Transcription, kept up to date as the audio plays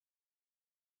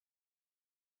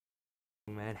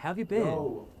man. How have you been?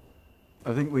 Yo.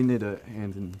 I think we need a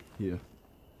hand in here.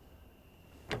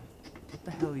 What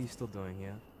the hell are you still doing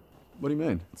here? What do you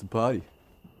mean? It's a party.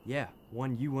 Yeah,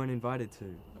 one you weren't invited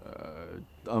to.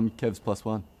 I'm Kev's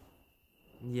 +1.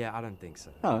 Yeah, I don't think so.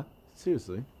 Huh?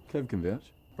 Seriously? Kev can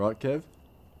vouch. Right, Kev?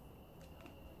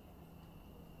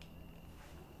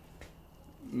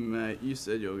 Mate, you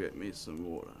said you'll get me some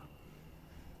water.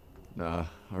 Nah,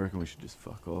 I reckon we should just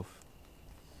fuck off.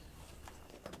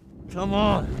 Come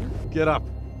on, get up.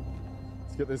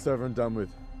 Let's get this over and done with.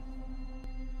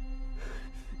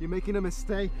 You're making a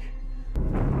mistake.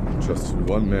 Trusted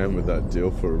one man with that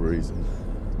deal for a reason.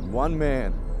 One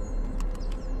man.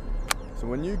 So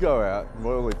when you go out and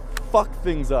royally fuck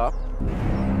things up,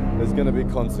 there's gonna be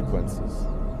consequences.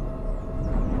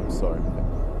 I'm sorry, mate.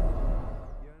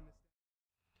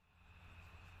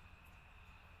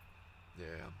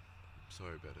 Yeah, I'm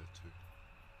sorry about it too.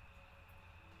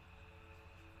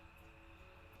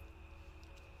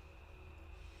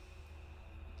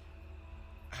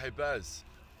 Hey Baz,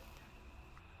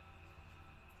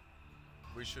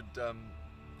 we should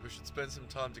spend some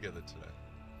time together today.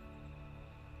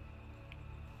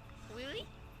 Really?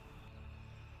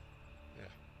 Yeah.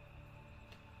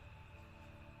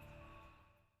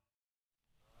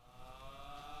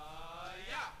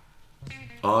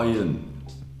 Iron.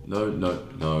 No.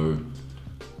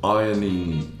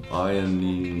 Ironing.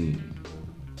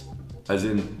 As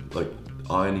in, like,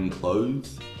 ironing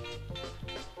clothes?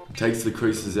 Takes the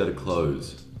creases out of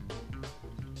clothes.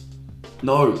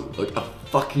 No, like a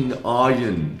fucking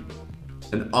iron.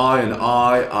 An iron.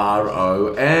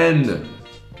 I-R-O-N.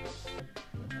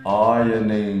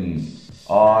 Ironing.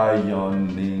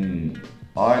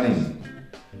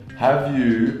 Have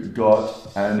you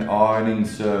got an ironing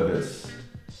service?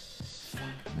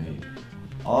 Fuck me.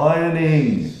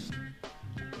 Ironing.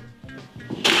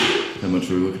 How much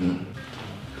are we looking at?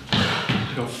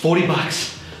 I got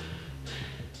 $40.